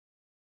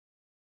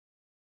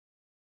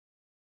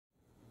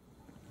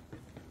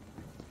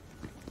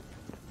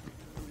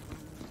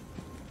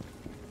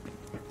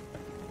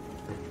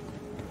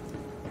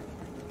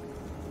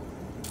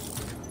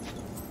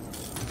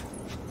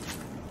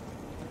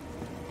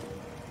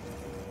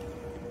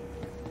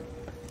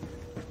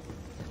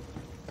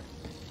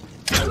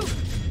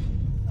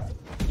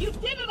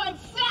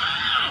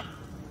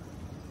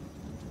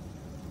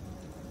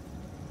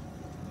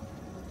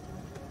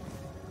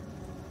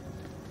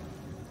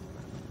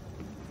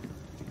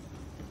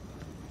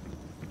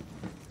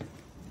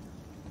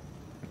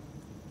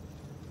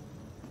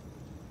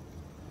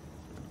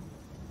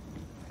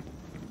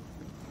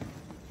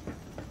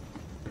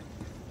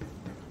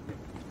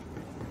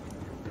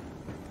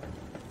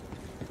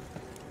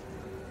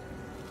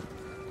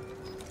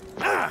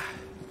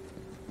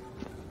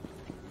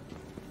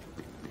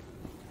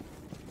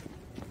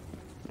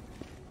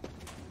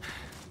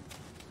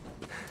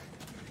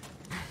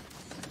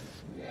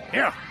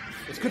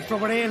good for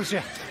brains,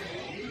 yeah.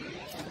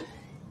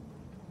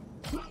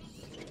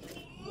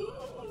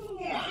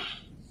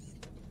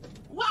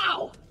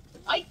 Wow!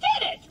 I did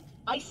it!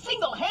 I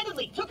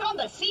single-handedly took on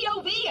the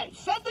COV and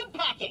sent them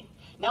packing.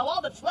 Now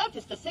all that's left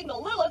is to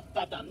signal Lilith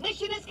that the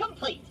mission is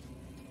complete.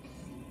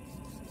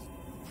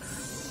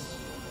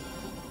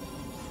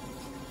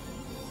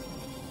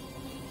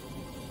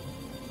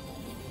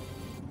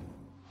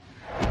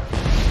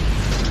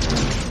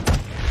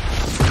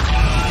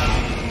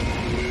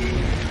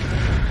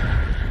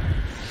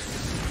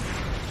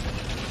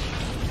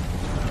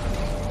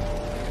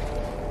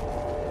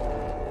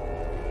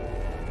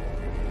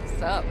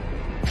 Up.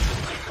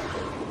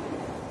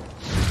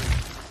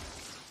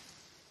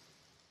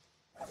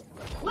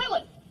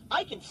 Lilith,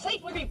 I can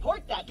safely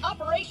report that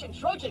Operation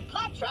Trojan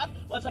Claptrap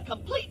was a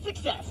complete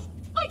success.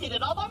 I did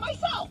it all by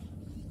myself.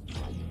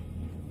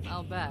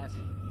 I'll bet.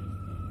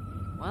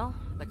 Well,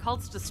 the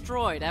cult's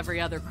destroyed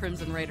every other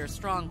Crimson Raider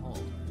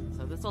stronghold,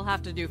 so this'll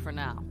have to do for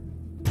now.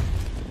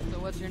 So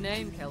what's your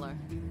name, killer?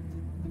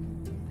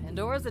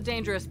 Pandora's a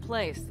dangerous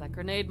place. That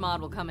grenade mod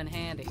will come in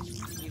handy.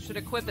 You should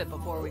equip it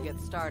before we get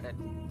started.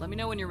 Let me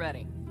know when you're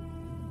ready.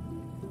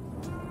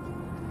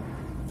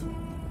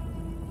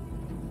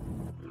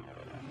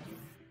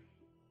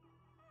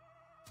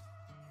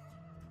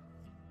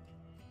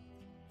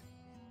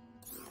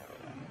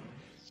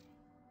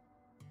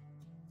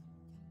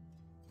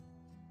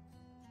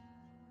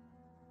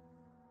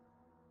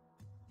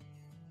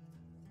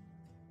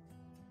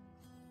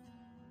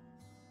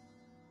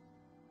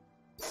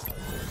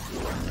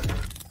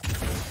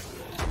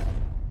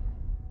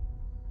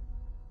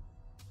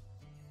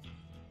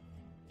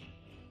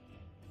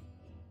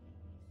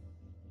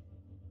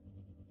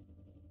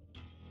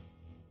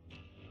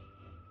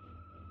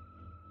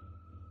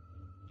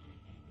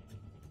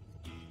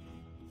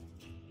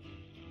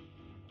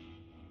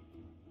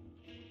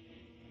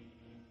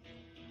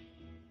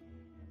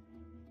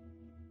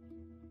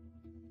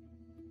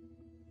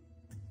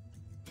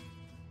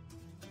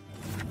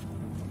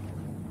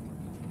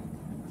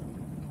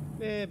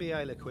 Maybe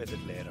I'll equip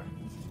it later.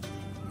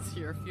 It's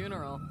your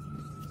funeral.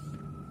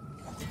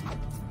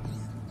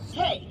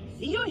 Hey,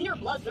 do you hear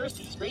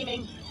bloodthirsty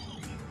screaming?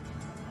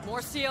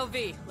 More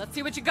COV. Let's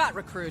see what you got,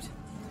 recruit.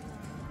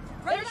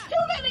 There's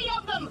too many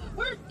of them!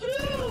 We're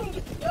doomed!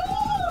 Doomed!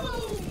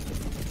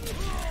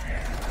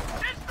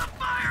 It's the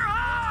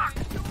Firehawk!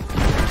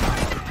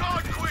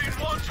 God Queen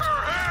wants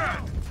her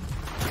head!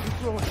 You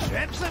throwing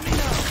traps at me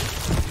now?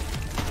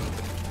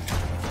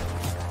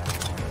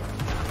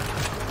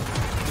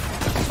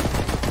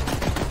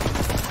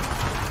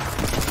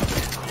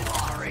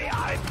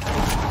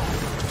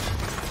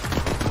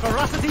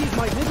 Ferocity is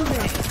my middle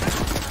name.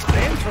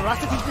 Then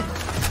ferocity.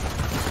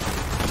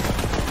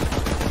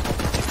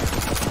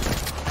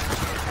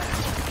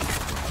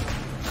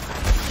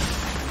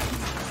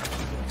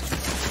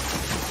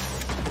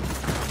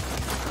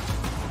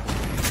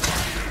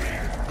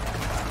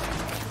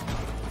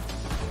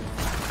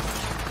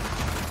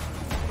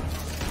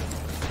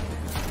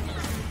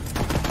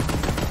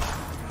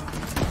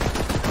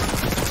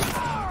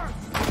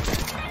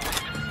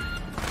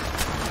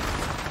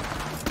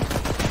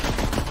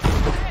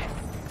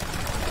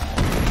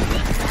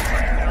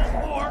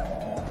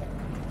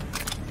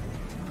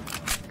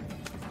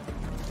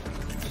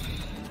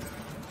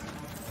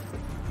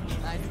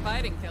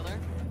 Fighting, killer.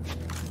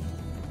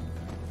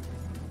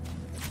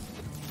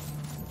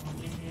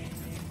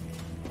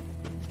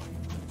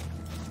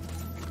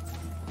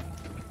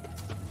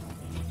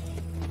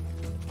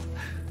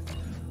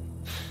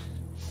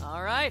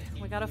 All right,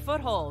 we got a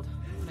foothold.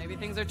 Maybe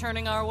things are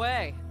turning our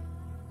way.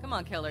 Come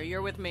on, killer,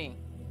 you're with me.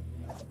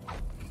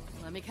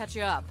 Let me catch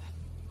you up.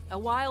 A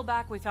while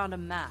back, we found a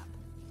map.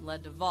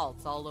 Led to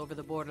vaults all over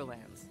the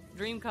Borderlands.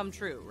 Dream come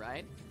true,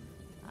 right?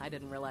 I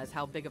didn't realize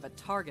how big of a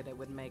target it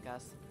would make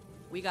us.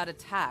 We got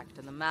attacked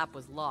and the map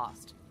was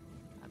lost.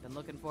 I've been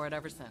looking for it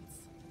ever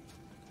since.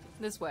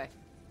 This way.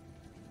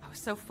 I was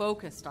so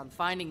focused on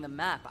finding the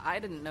map, I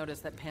didn't notice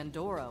that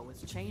Pandora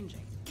was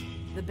changing.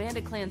 The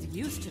bandit clans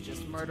used to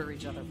just murder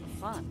each other for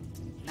fun.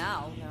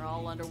 Now they're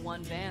all under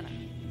one banner.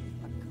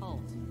 A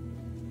cult.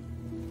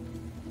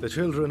 The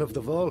children of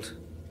the vault.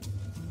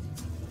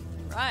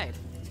 Right.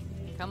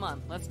 Come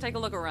on, let's take a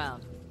look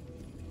around.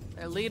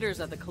 They're leaders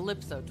of the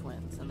Calypso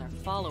twins, and their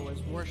followers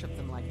worship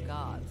them like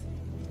gods.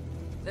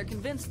 They're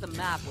convinced the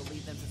map will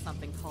lead them to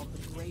something called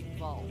the Great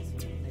Vault.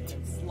 They've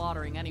been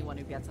slaughtering anyone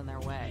who gets in their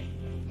way.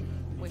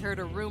 We heard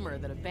a rumor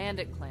that a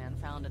bandit clan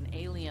found an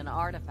alien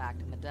artifact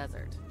in the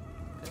desert.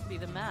 Could be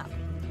the map.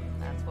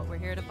 That's what we're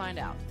here to find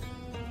out.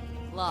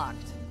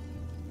 Locked.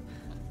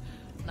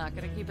 Not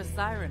gonna keep a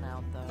siren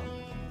out, though.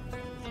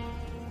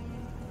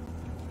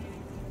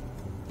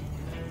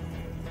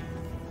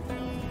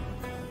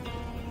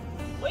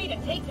 Way to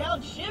take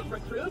down Shiv,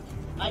 recruit!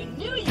 I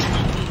knew you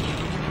would be!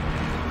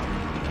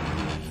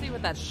 See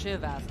what that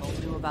Shiv asshole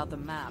knew about the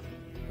map.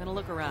 Gonna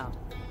look around.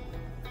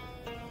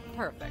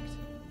 Perfect.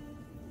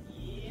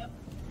 Yep.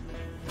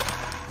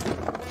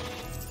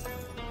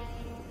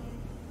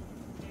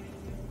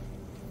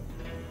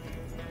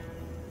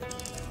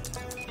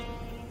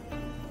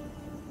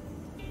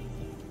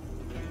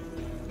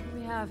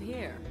 have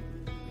here?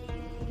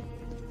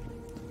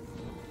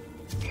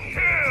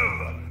 Kill!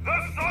 The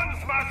Sun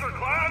Smasher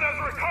clan has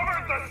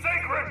recovered the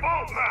sacred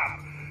vault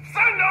map!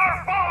 Send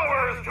our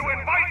followers to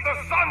invite the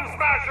Sun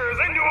Smashers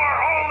into our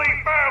holy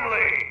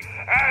family!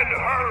 And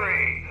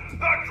hurry!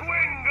 The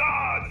twin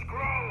gods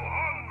grow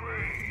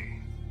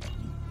hungry!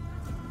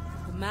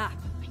 The map.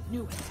 I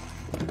knew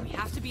it. We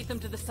have to beat them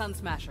to the Sun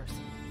Smashers.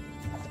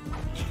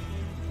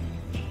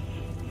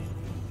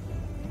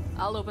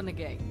 I'll open the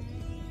gate.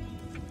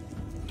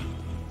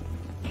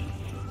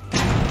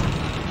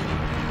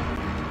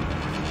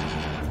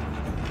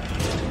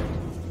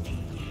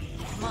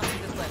 Come on,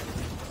 this way.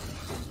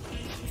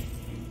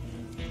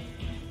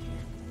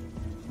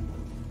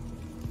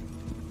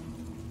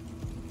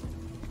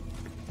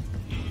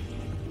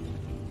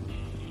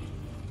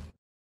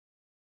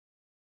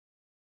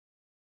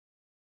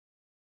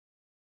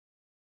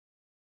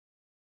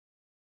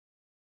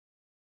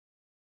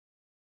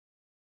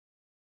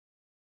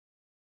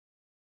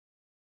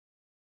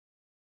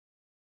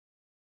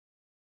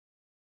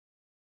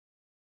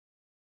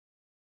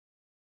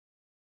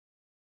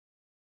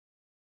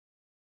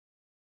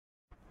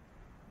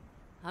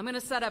 I'm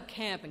gonna set up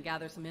camp and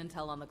gather some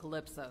intel on the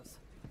Calypsos.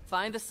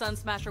 Find the Sun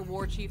Smasher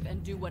war chief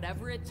and do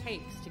whatever it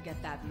takes to get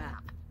that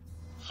map.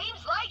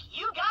 Seems like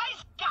you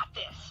guys got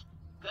this.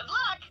 Good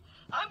luck.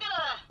 I'm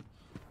gonna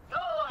go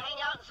hang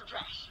out in some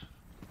trash.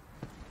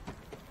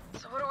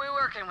 So what are we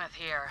working with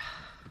here?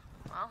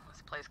 Well,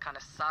 this place kind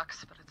of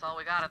sucks, but it's all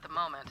we got at the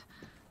moment.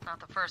 Not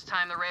the first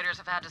time the Raiders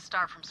have had to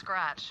start from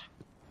scratch.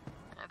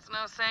 It's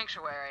no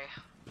sanctuary.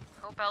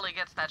 Hope Ellie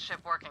gets that ship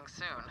working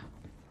soon.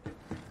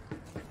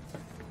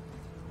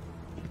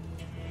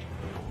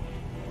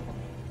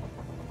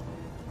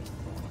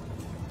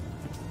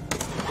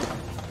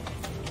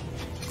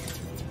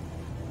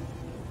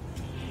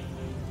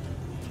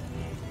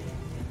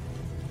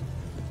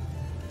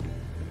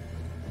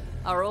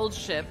 Our old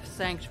ship,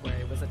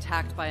 Sanctuary, was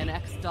attacked by an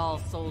ex-Dahl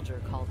soldier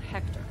called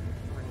Hector.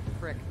 Or a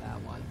prick, that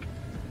one.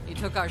 He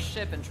took our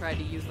ship and tried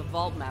to use the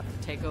vault map to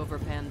take over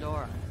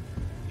Pandora.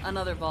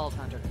 Another vault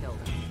hunter killed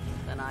him.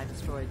 Then I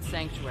destroyed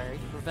Sanctuary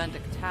to prevent a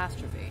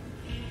catastrophe.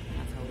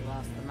 That's how we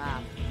lost the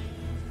map.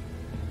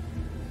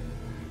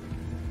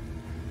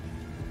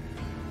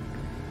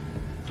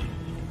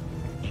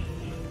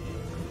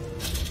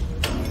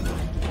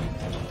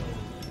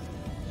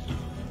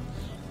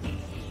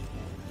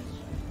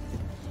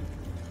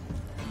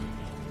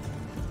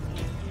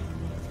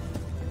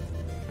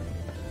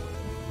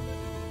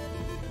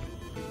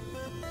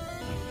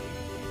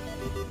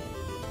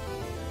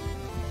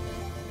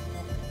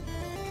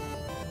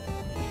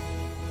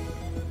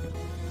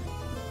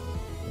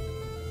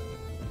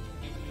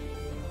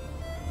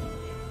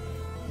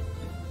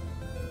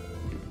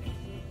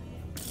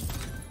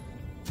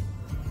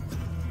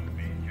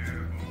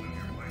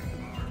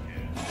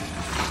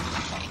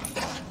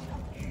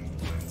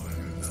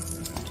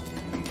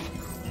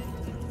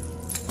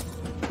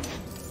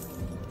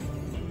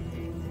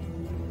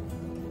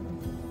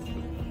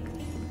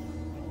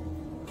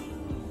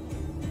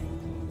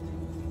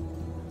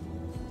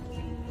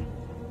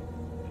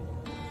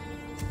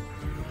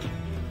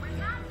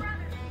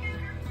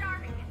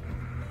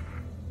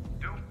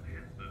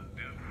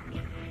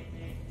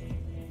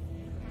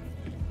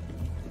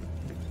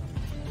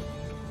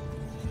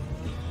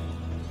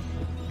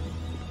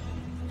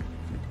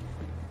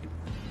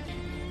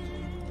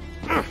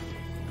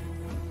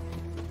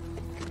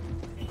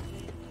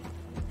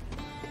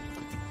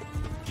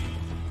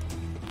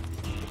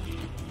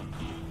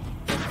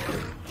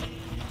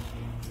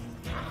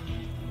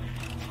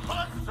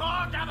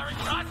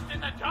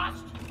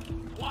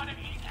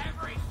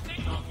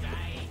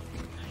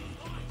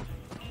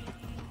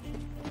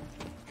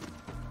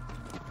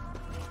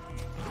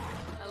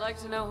 I'd like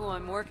to know who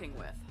I'm working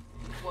with.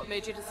 What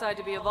made you decide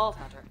to be a vault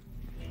hunter?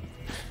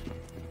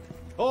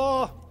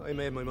 Oh, I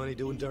made my money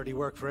doing dirty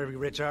work for every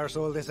rich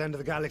arsehole this end of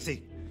the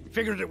galaxy.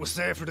 Figured it was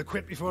safer to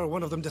quit before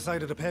one of them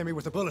decided to pay me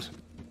with a bullet.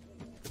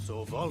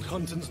 So vault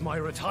hunting's my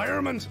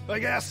retirement, I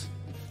guess.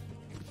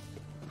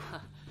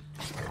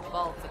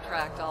 Vaults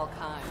attract all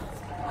kinds.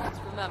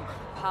 Just remember,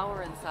 the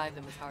power inside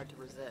them is hard to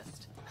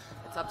resist.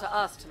 It's up to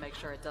us to make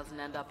sure it doesn't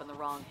end up in the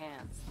wrong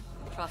hands.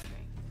 Trust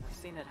me, I've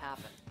seen it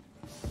happen.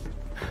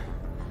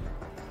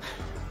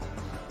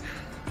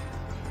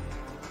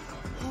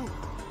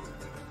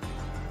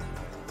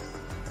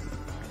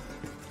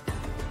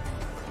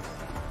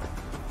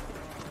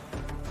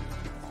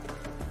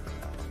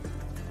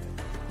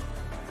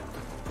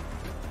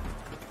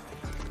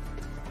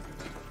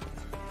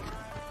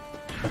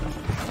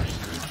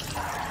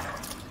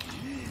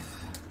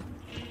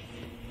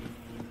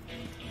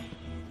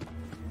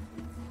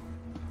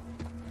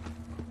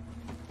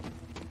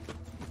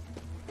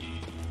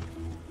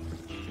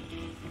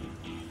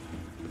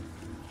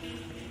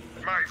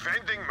 My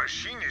vending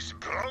machine is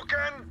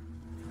broken?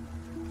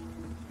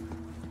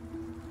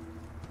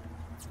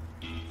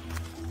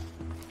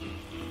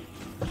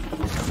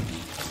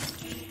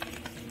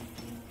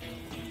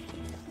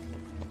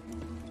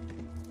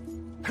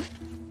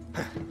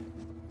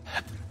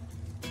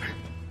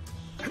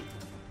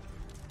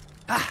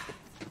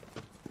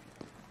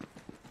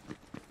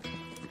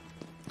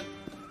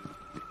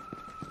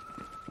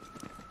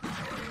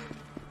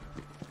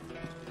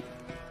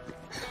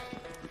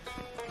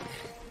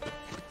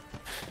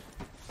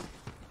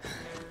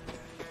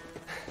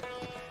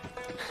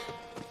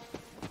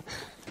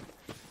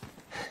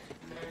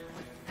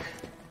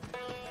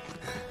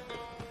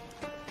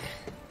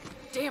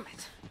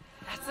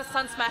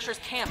 Sun Smashers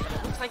camp, and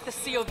it looks like the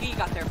COV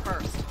got there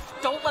first.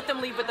 Don't let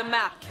them leave with the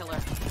map, Killer.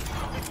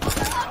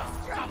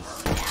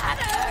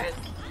 Shatters!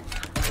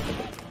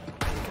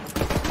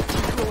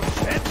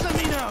 Answer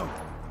me now!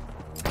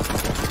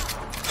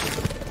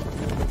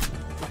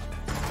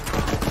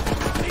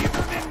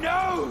 Lieberman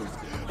knows!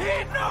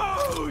 He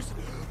knows!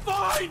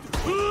 Find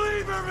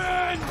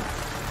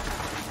Lieberman!